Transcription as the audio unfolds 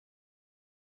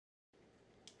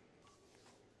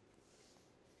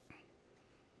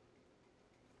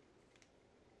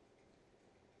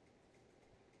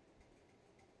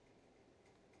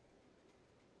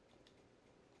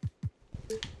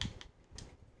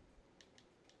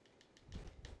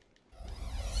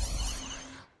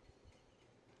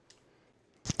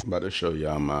About to show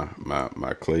y'all my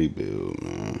Klay build,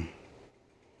 man.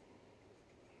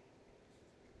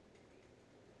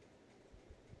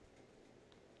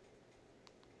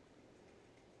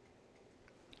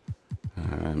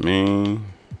 I mean,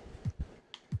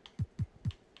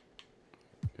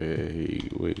 hey,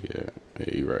 where you at?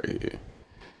 Hey, right here.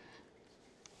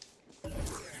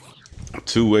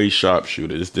 Two-way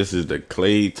sharpshooter. This is the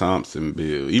Klay Thompson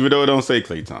build. Even though it don't say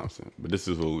Klay Thompson, but this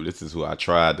is who I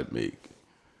tried to make.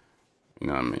 You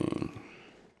know what I mean?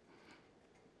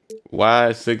 Why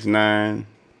 6'9"?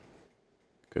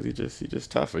 Because he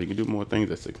just tougher. He can do more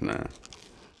things at 6'9".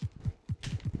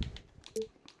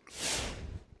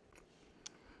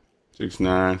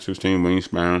 6'9", 16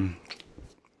 wingspan.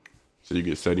 So you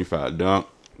get 75 dunk,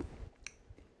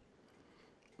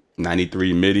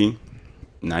 93 midi,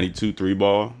 92 3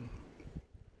 ball.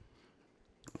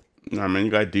 You know what I mean?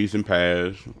 You got decent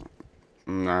pass. You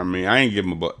know what I mean? I ain't give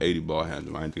him about 80 ball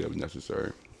handle. I didn't think that was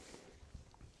necessary.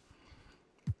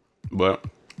 But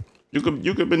you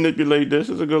could manipulate this.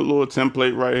 It's a good little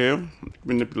template right here.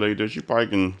 Manipulate this. You probably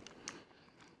can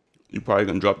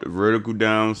drop the vertical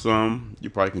down some. You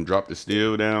probably can drop the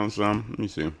steel down some. Let me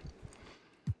see.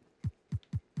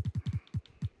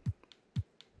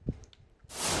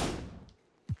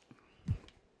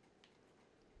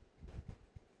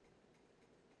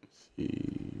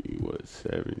 What,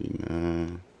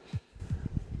 79?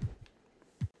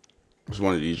 Which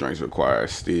one of these drinks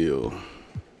requires steel?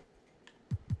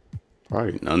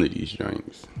 Probably none of these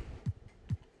drinks.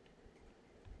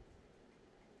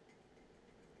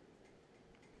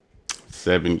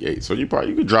 $78. So you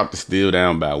could drop the steel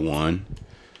down by 1.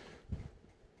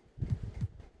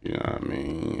 You know what I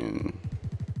mean?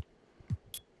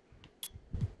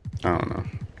 I don't know.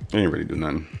 It ain't really do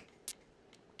nothing.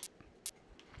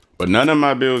 But none of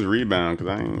my builds rebound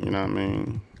because I ain't, you know what I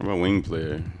mean? I'm a wing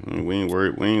player. I mean, we ain't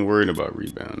worried about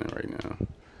rebounding right now.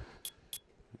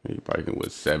 You probably can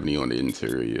put 70 on the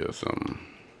interior or something.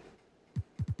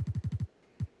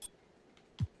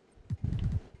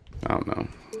 I don't know.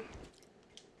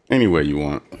 Any way you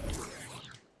want.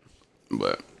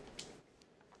 But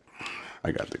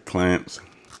I got the clamps.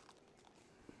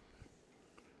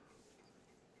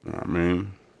 You know what I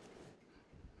mean?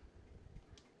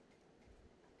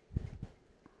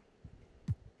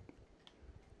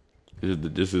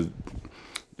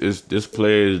 This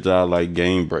player is like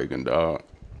game breaking, dog.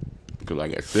 Cause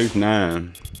like at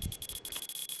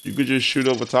 6'9", you could just shoot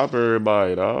over top of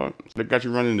everybody, dog. They got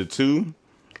you running the 2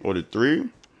 or the 3.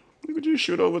 You could just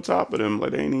shoot over top of them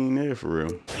like they ain't even there for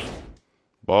real.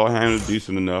 Ball handle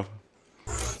decent enough.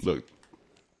 Look,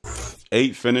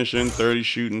 8 finishing, 30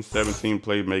 shooting, 17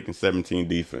 playmaking, 17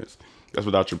 defense. That's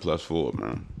without your +4,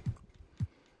 man.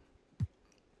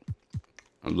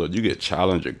 And look, you get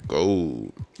Challenger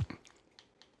Gold.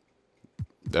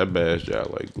 That badge job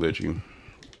like glitchy.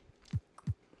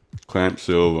 Clamp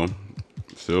Silver.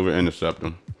 Silver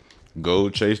Interceptor.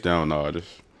 Gold Chase Down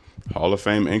Artist. Hall of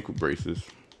Fame ankle braces.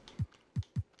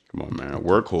 Come on, man.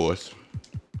 Workhorse.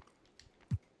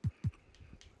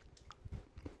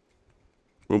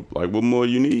 Like, what more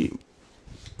you need?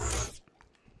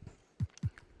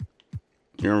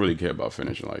 You don't really care about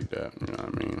finishing like that, you know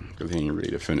what I mean? Because he ain't really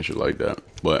to finish it like that.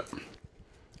 But, you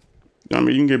know what I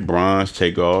mean? You can get bronze,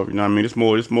 take off, you know what I mean? It's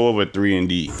more of a 3 and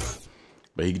D.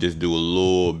 But he can just do a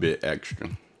little bit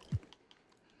extra.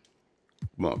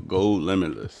 Well, gold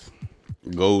limitless.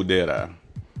 Gold Deadeye.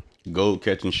 Gold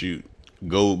catch and shoot.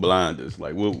 Gold blinders.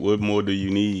 Like, what more do you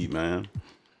need, man?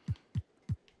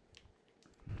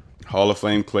 Hall of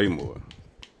Fame Claymore.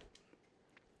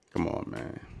 Come on,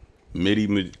 man.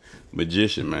 Midi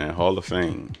Magician, man. Hall of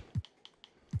Fame.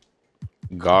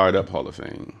 Guard Up Hall of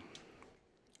Fame.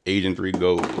 Agent 3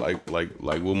 Gold. Like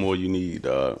what more you need,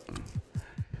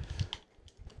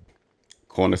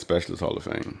 Corner Specialist Hall of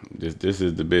Fame. This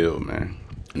is the build, man.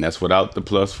 And that's without the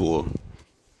 +4.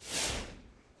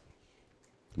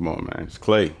 Come on, man. It's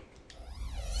Klay.